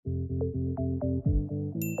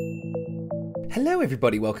Hello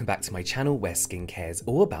everybody, welcome back to my channel where skincare is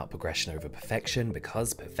all about progression over perfection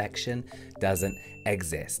because perfection doesn't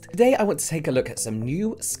exist. Today I want to take a look at some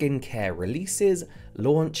new skincare releases,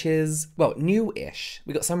 launches, well, new-ish.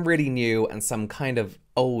 We got some really new and some kind of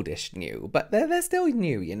oldish new, but they're still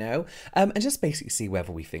new, you know? And just basically see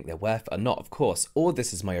whether we think they're worth it or not, of course. All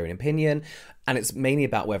this is my own opinion, and it's mainly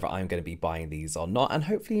about whether I'm going to be buying these or not, and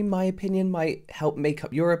hopefully my opinion might help make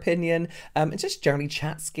up your opinion, and just generally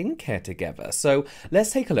chat skincare together. So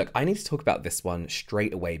let's take a look. I need to talk about this one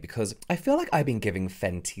straight away because I feel like I've been giving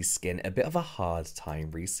Fenty Skin a bit of a hard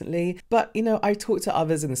time recently, but you know, I talked to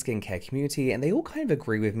others in the skincare community and they all kind of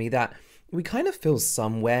agree with me that we kind of feel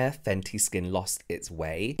somewhere Fenty Skin lost its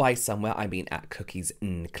way. By somewhere, I mean at Cookies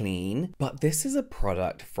Clean. But this is a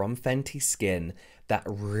product from Fenty Skin that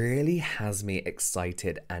really has me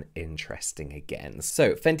excited and interesting again.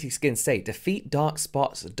 So Fenty Skin say, defeat dark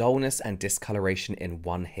spots, dullness and discoloration in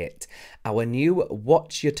one hit. Our new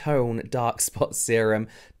Watch Your Tone Dark Spot Serum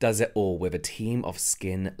does it all with a team of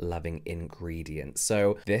skin loving ingredients.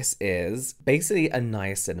 So this is basically a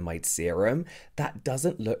niacinamide serum that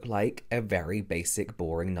doesn't look like a very basic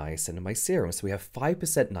boring niacinamide serum. So we have 5%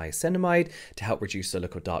 niacinamide to help reduce the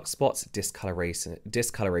look of dark spots, discoloration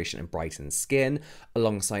and brighten skin,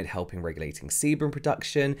 alongside helping regulating sebum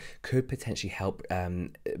production, could potentially help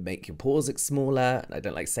make your pores look smaller. I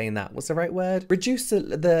don't like saying that. What's the right word? Reduce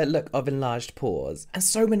the look of enlarged pores, and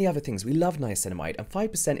so many other things. We love niacinamide, and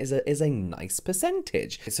 5% is a nice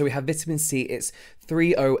percentage. So we have vitamin C. It's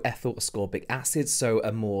 3-O-ethyl ascorbic acid, so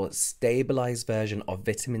a more stabilized version of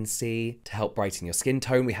vitamin C to help brighten your skin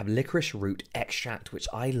tone. We have licorice root extract, which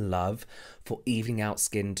I love for evening out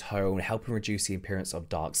skin tone, helping reduce the appearance of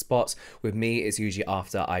dark spots. With me, it's usually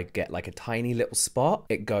after I get like a tiny little spot.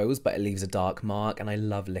 It goes, but it leaves a dark mark, and I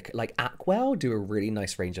love like Acwell do a really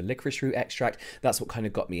nice range of licorice root extract. That's what kind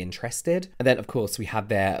of got me interested. And then of course we have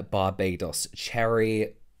their Barbados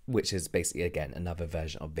cherry, which is basically, again, another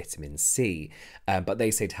version of vitamin C. But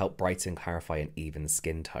they say to help brighten, clarify, and even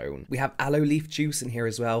skin tone. We have aloe leaf juice in here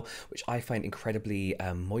as well, which I find incredibly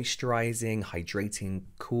moisturizing, hydrating,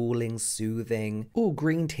 cooling, soothing. Oh,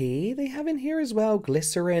 green tea they have in here as well,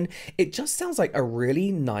 glycerin. It just sounds like a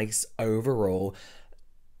really nice overall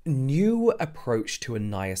new approach to a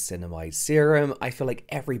niacinamide serum. I feel like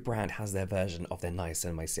every brand has their version of their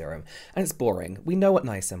niacinamide serum, and it's boring. We know what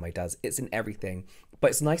niacinamide does. It's in everything. But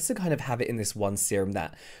it's nice to kind of have it in this one serum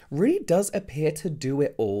that really does appear to do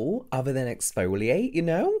it all other than exfoliate, you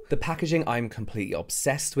know? The packaging I'm completely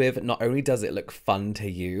obsessed with. Not only does it look fun to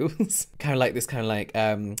use, kind of like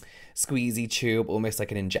squeezy tube, almost like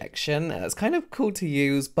an injection. And it's kind of cool to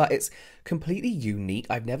use, but it's completely unique.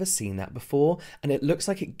 I've never seen that before. And it looks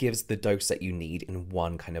like it gives the dose that you need in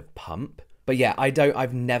one kind of pump. But yeah,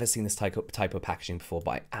 I've never seen this type of packaging before,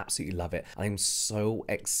 but I absolutely love it. I'm so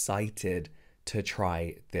excited to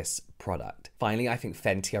try this product. Finally, I think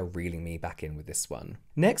Fenty are reeling me back in with this one.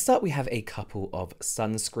 Next up, we have a couple of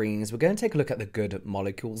sunscreens. We're going to take a look at the Good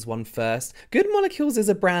Molecules one first. Good Molecules is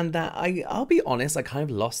a brand that I'll be honest, I kind of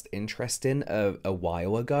lost interest in a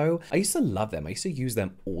while ago. I used to love them. I used to use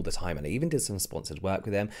them all the time, and I even did some sponsored work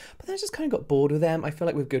with them, but then I just kind of got bored with them. I feel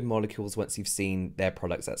like with Good Molecules, once you've seen their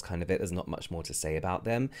products, that's kind of it. There's not much more to say about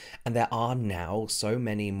them. And there are now so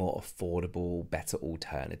many more affordable, better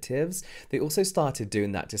alternatives. They also started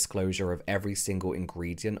doing that disclosure of every single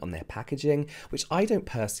ingredient on their packaging, which I don't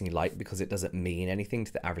personally like because it doesn't mean anything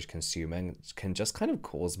to the average consumer and can just kind of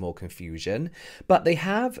cause more confusion. But they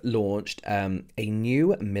have launched a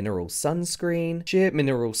new mineral sunscreen, sheer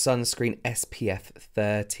mineral sunscreen SPF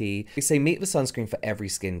 30. They say meet the sunscreen for every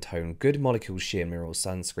skin tone. Good Molecules sheer mineral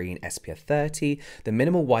sunscreen SPF 30. The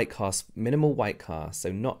minimal white cast,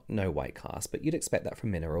 so not no white cast, but you'd expect that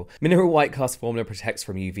from mineral. Mineral white cast formula protects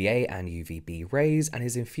from UVA and UVB rays and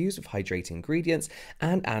is infused with hydrating ingredients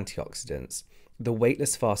and antioxidants. The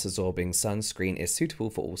weightless, fast-absorbing sunscreen is suitable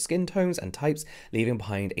for all skin tones and types, leaving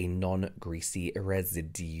behind a non-greasy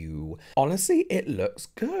residue. Honestly, it looks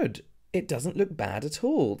good. It doesn't look bad at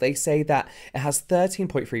all. They say that it has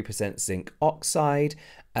 13.3% zinc oxide,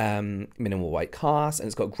 minimal white cast, and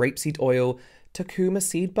it's got grapeseed oil, Takuma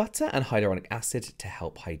seed butter and hyaluronic acid to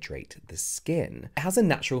help hydrate the skin. It has a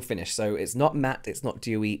natural finish, so it's not matte, it's not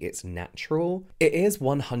dewy, it's natural. It is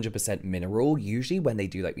 100% mineral. Usually when they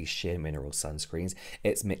do like these sheer mineral sunscreens,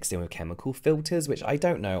 it's mixed in with chemical filters, which I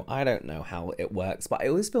don't know how it works, but I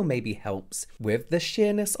always feel maybe helps with the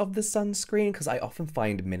sheerness of the sunscreen, because I often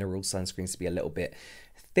find mineral sunscreens to be a little bit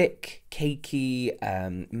thick, cakey,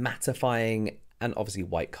 mattifying, and obviously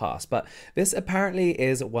white cast. But this apparently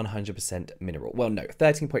is 100% mineral. Well, no,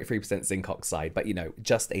 13.3% zinc oxide, but you know,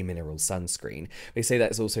 just a mineral sunscreen. They say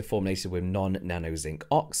that it's also formulated with non-nano zinc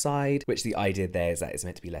oxide, which the idea there is that it's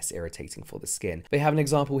meant to be less irritating for the skin. They have an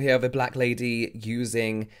example here of a black lady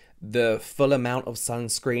using the full amount of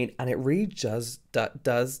sunscreen, and it really does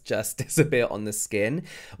just disappear on the skin.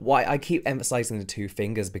 Why I keep emphasizing the 2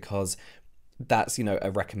 fingers, because that's, you know,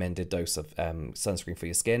 a recommended dose of sunscreen for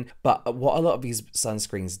your skin. But what a lot of these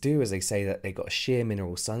sunscreens do is they say that they got a sheer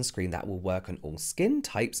mineral sunscreen that will work on all skin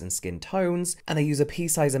types and skin tones, and they use a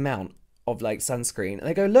pea-size amount of like sunscreen, and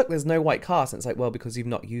they go, look, there's no white cast, and it's like, well, because you've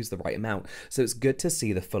not used the right amount. So it's good to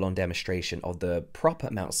see the full-on demonstration of the proper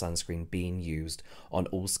amount of sunscreen being used on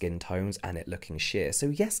all skin tones and it looking sheer. So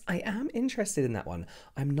yes, I am interested in that one.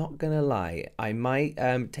 I'm not gonna lie, I might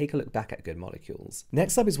take a look back at Good Molecules.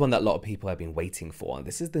 Next up is one that a lot of people have been waiting for.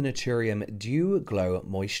 This is the Naturium Dew Glow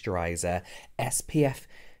Moisturizer SPF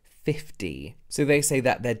 50. So they say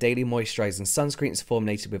that their daily moisturizing sunscreen is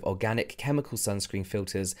formulated with organic chemical sunscreen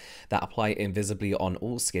filters that apply invisibly on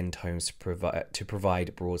all skin tones to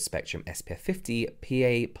provide broad spectrum SPF 50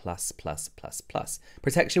 PA++++.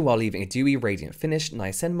 Protection while leaving a dewy, radiant finish.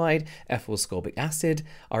 Niacinamide, ethyl ascorbic acid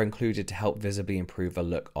are included to help visibly improve the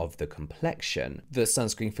look of the complexion. The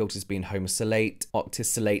sunscreen filters being homosalate,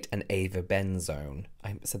 octisalate, and avobenzone.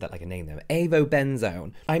 I said that like a name there.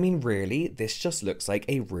 Avobenzone. I mean, really, this just looks like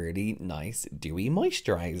a really nice dewy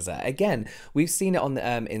moisturizer. Again, we've seen it on the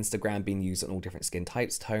Instagram being used on all different skin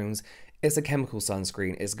types, tones. It's a chemical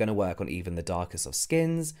sunscreen. It's going to work on even the darkest of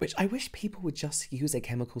skins, which I wish people would just use a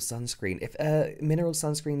chemical sunscreen. If a mineral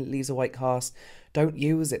sunscreen leaves a white cast, don't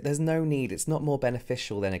use it. There's no need. It's not more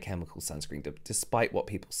beneficial than a chemical sunscreen, despite what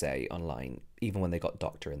people say online, even when they got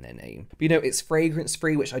doctor in their name. But you know, it's fragrance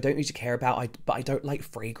free, which I don't usually care about. But I don't like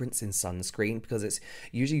fragrance in sunscreen because it's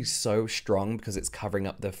usually so strong, because it's covering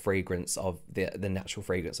up the fragrance of the natural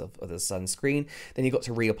fragrance of the sunscreen. Then you got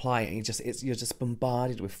to reapply it, and you're just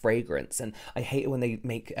bombarded with fragrance. And I hate it when they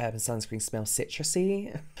make sunscreen smell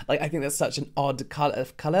citrusy. Like, I think that's such an odd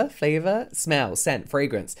color, flavor, smell, scent,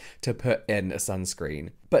 fragrance to put in a sunscreen.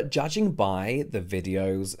 But judging by the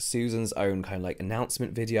videos, Susan's own kind of like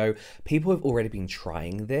announcement video, people have already been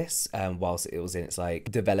trying this whilst it was in its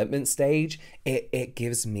like development stage. It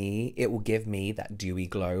will give me that dewy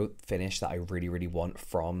glow finish that I really, really want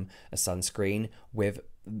from a sunscreen, with,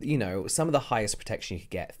 you know, some of the highest protection you could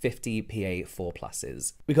get, 50 PA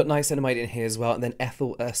 4+. We got niacinamide in here as well, and then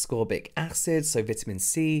ethyl ascorbic acid, so vitamin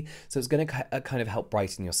C. So it's going to kind of help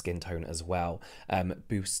brighten your skin tone as well,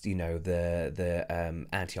 boost, you know, the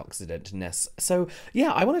antioxidantness. So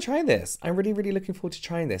yeah, I want to try this. I'm really, really looking forward to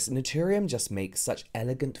trying this. Naturium just makes such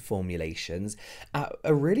elegant formulations at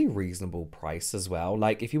a really reasonable price as well.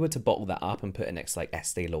 Like, if you were to bottle that up and put it next to like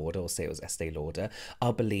Estee Lauder, or say it was Estee Lauder,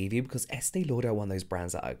 I'll believe you, because Estee Lauder are one of those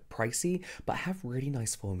brands that are pricey but have really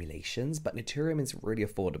nice formulations. But Naturium is really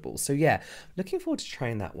affordable. So yeah, looking forward to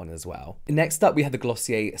trying that one as well. Next up, we have the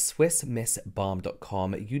Glossier Swiss Miss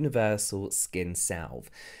Balm.com Universal Skin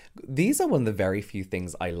Salve. These are one of the very few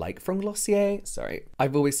things I like from Glossier. Sorry,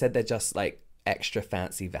 I've always said they're just like extra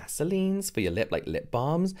fancy Vaselines for your lip, like lip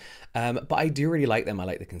balms, but I do really like them. I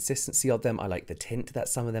like the consistency of them. I like the tint that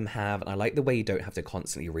some of them have, and I like the way you don't have to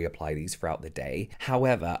constantly reapply these throughout the day.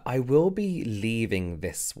 However, I will be leaving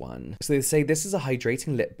this one. So they say this is a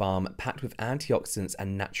hydrating lip balm packed with antioxidants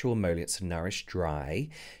and natural emollients to nourish dry,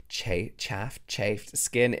 chafed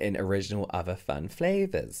skin in original other fun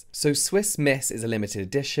flavors. So Swiss Miss is a limited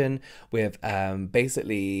edition with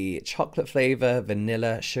basically chocolate flavor,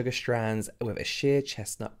 vanilla, sugar strands, with a sheer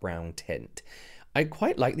chestnut brown tint. I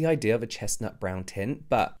quite like the idea of a chestnut brown tint,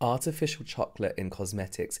 but artificial chocolate in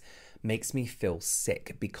cosmetics makes me feel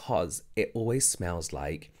sick, because it always smells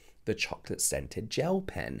like the chocolate scented gel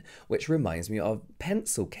pen, which reminds me of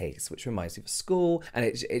pencil case, which reminds me of school, and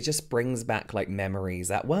it just brings back like memories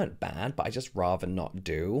that weren't bad, but I just rather not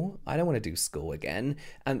do. I don't want to do school again.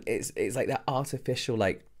 And it's like that artificial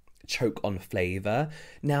like choke on flavor.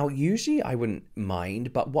 Now, usually I wouldn't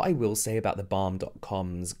mind, but what I will say about the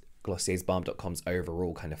Balm.com's, Glossier's Balm.com's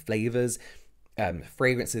overall kind of flavors,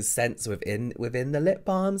 fragrances, scents within the lip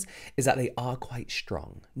balms, is that they are quite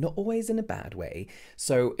strong, not always in a bad way.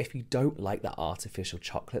 So if you don't like that artificial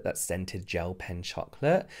chocolate, that scented gel pen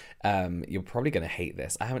chocolate, you're probably going to hate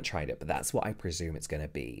this. I haven't tried it, but that's what I presume it's going to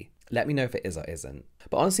be. Let me know if it is or isn't.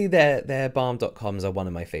 But honestly, their Balm.coms are one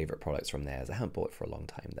of my favorite products from theirs. I haven't bought it for a long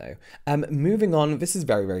time though. Moving on, this is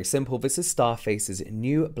very, very simple. This is Starface's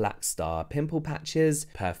new Black Star pimple patches.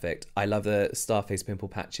 Perfect. I love the Starface pimple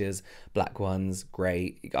patches, black ones. ones,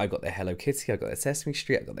 great. I got their Hello Kitty, I got their Sesame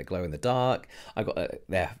Street, I got their glow in the dark, I got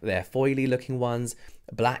their foily looking ones.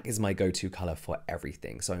 Black is my go-to color for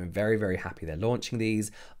everything. So I'm very, very happy they're launching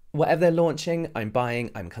these. Whatever they're launching, I'm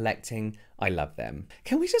buying, I'm collecting. I love them.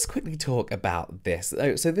 Can we just quickly talk about this?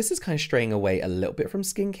 So this is kind of straying away a little bit from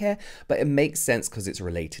skincare, but it makes sense because it's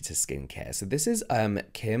related to skincare. So this is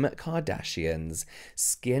Kim Kardashian's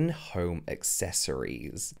Skin Home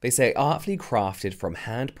Accessories. They say artfully crafted from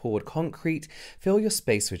hand-poured concrete, fill your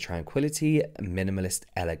space with tranquility, minimalist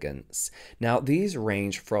elegance. Now these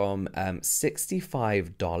range from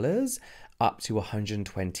 $65 up to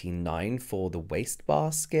 $129 for the waste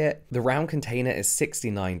basket. The round container is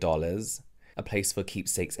 $69. A place for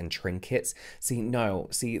keepsakes and trinkets. See,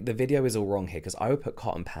 the video is all wrong here because I would put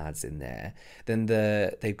cotton pads in there. Then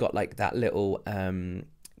they've got like that little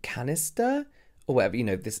canister or whatever, you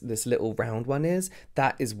know, this little round one is.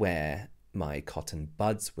 That is where my cotton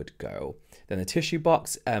buds would go. Then the tissue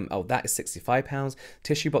box, that is £65.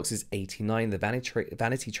 Tissue box is $89. The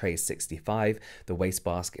vanity tray is $65. The waste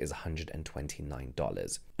basket is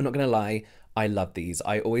 $129. I'm not gonna lie, I love these.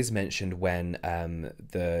 I always mentioned when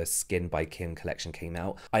the Skin by Kim collection came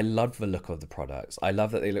out, I love the look of the products. I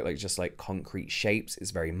love that they look like just like concrete shapes.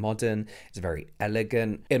 It's very modern, it's very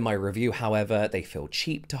elegant. In my review, however, they feel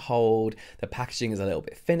cheap to hold. The packaging is a little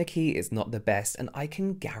bit finicky, it's not the best, and I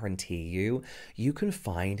can guarantee you can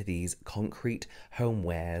find these concrete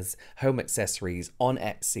homewares, home accessories on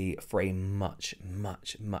Etsy for a much,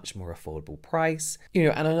 much, much more affordable price. You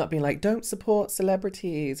know, and I'm not being like, don't support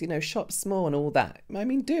celebrities, you know, shop small and all that. I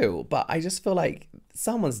mean, do, but I just feel like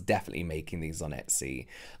someone's definitely making these on Etsy.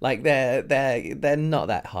 Like they're not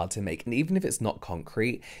that hard to make, and even if it's not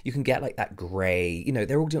concrete, you can get like that gray. You know,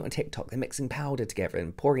 they're all doing it on TikTok. They're mixing powder together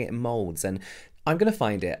and pouring it in molds, and I'm gonna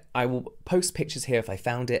find it. I will post pictures here if I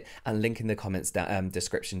found it and link in the comments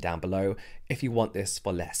description down below if you want this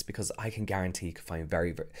for less, because I can guarantee you can find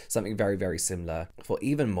something very, very similar for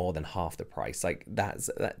even more than half the price. Like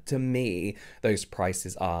that to me, those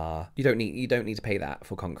prices are, you don't need to pay that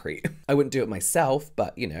for concrete. I wouldn't do it myself,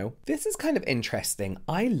 but you know, this is kind of interesting.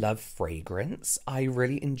 I love fragrance. I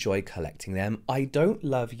really enjoy collecting them. I don't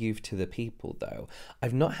love Youth to the People though.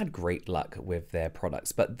 I've not had great luck with their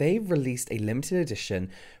products, but they've released a limited edition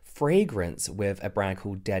fragrance with a brand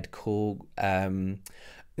called Dedcool.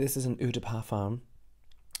 This is an eau de parfum.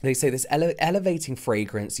 They say this elevating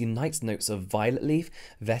fragrance unites notes of violet leaf,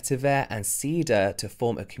 vetiver, and cedar to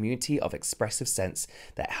form a community of expressive scents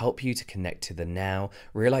that help you to connect to the now,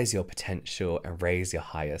 realize your potential, and raise your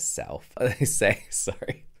higher self. They say,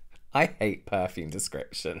 sorry, I hate perfume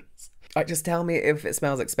descriptions. Like, just tell me if it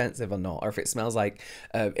smells expensive or not, or if it smells like,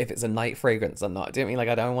 if it's a night fragrance or not. Do you know what I mean? Like,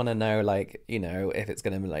 I don't want to know, like, you know, if it's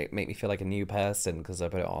going to, like, make me feel like a new person because I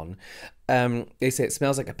put it on. They say it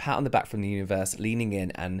smells like a pat on the back from the universe, leaning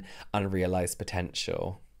in and unrealized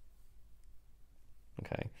potential.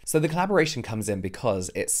 Okay, so the collaboration comes in because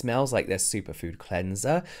it smells like their superfood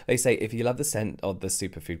cleanser. They say if you love the scent of the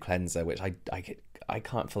superfood cleanser, which I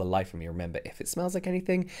can't for the life of me remember if it smells like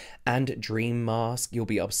anything, and Dream Mask, you'll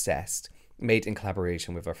be obsessed. Made in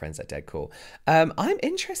collaboration with our friends at Dedcool. I'm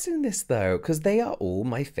interested in this though, because they are all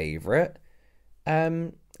my favorite.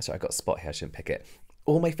 Sorry, I got a spot here, I shouldn't pick it.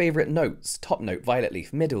 All my favorite notes: top note, violet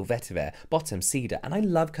leaf; middle, vetiver; bottom, cedar. And I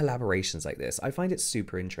love collaborations like this. I find it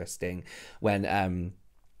super interesting when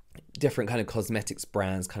different kind of cosmetics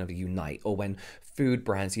brands kind of unite, or when food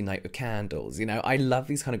brands unite with candles. You know, I love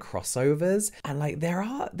these kind of crossovers. And like there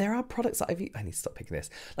are products that I need to stop picking this.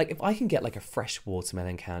 Like if I can get like a fresh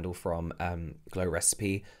watermelon candle from Glow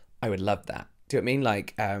Recipe, I would love that. Do you know what I mean?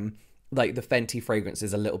 Like the Fenty fragrance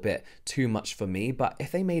is a little bit too much for me, but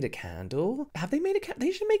if they made a candle,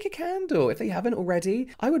 they should make a candle. If they haven't already,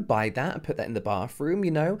 I would buy that and put that in the bathroom,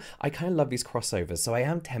 you know? I kind of love these crossovers, so I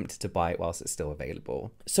am tempted to buy it whilst it's still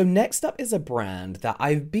available. So next up is a brand that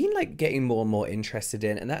I've been like getting more and more interested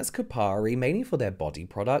in, and that's Kopari, mainly for their body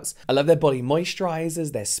products. I love their body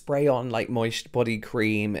moisturizers, their spray on like moist body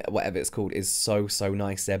cream, whatever it's called, is so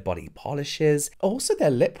nice. Their body polishes, also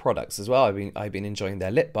their lip products as well. I've been enjoying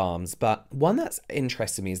their lip balms. But one that's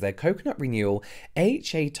interested me is their Coconut Renewal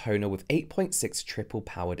AHA toner with 8.6 triple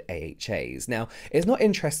powered AHAs. Now, it's not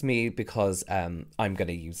interested me because I'm going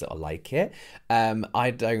to use it or like it.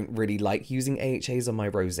 I don't really like using AHAs on my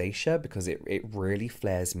rosacea because it really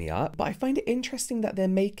flares me up. But I find it interesting that they're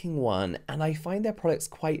making one, and I find their products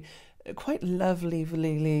quite quite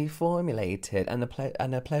lovely formulated and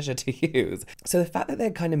a pleasure to use. So the fact that they're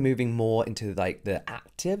kind of moving more into like the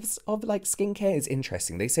actives of like skincare is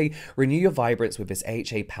interesting. They say renew your vibrance with this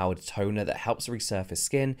AHA powered toner that helps resurface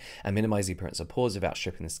skin and minimize the appearance of pores without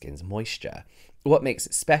stripping the skin's moisture. What makes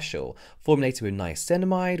it special? Formulated with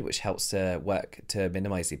niacinamide, which helps to work to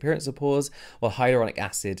minimize the appearance of pores, while hyaluronic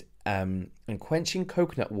acid and quenching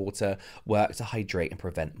coconut water work to hydrate and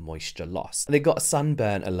prevent moisture loss. And they got a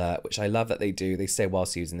sunburn alert, which I love that they do. They say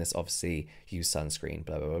whilst using this, obviously use sunscreen,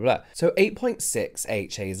 blah, blah, blah, blah. So 8.6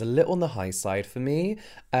 AHA is a little on the high side for me.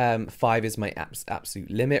 5 is my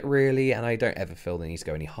absolute limit, really, and I don't ever feel the need to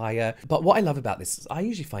go any higher. But what I love about this is I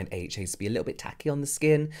usually find AHAs to be a little bit tacky on the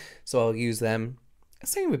skin, so I'll use them.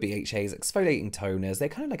 Same with BHAs, exfoliating toners, they're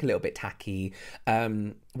kind of like a little bit tacky.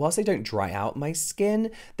 Whilst they don't dry out my skin,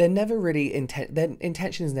 they're never really, their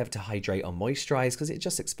intention is never to hydrate or moisturize because it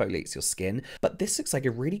just exfoliates your skin. But this looks like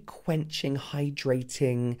a really quenching,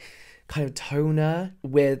 hydrating kind of toner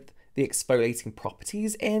with the exfoliating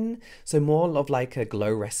properties in. So more of like a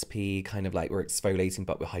glow recipe, kind of like we're exfoliating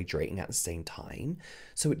but we're hydrating at the same time.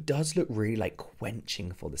 So it does look really like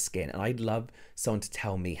quenching for the skin. And I'd love someone to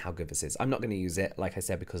tell me how good this is. I'm not going to use it, like I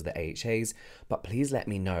said, because of the AHAs, but please let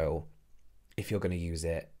me know if you're going to use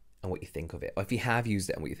it and what you think of it, or if you have used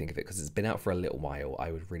it and what you think of it, because it's been out for a little while.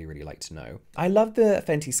 I would really like to know. I love the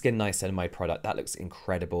Fenty Skin Niacinamide product. That looks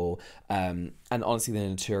incredible. And honestly, the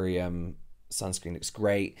Naturium sunscreen looks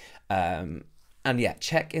great. And yeah,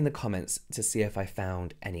 check in the comments to see if I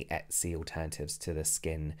found any Etsy alternatives to the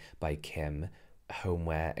Skin by Kim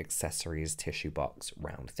homeware accessories tissue box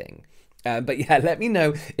round thing. But yeah, let me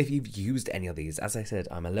know if you've used any of these. As I said,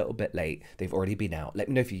 I'm a little bit late. They've already been out. Let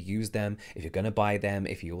me know if you use them, if you're going to buy them,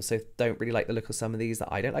 if you also don't really like the look of some of these that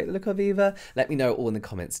I don't like the look of either. Let me know all in the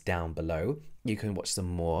comments down below. You can watch some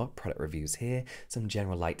more product reviews here, some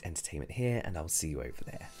general light entertainment here, and I'll see you over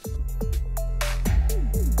there.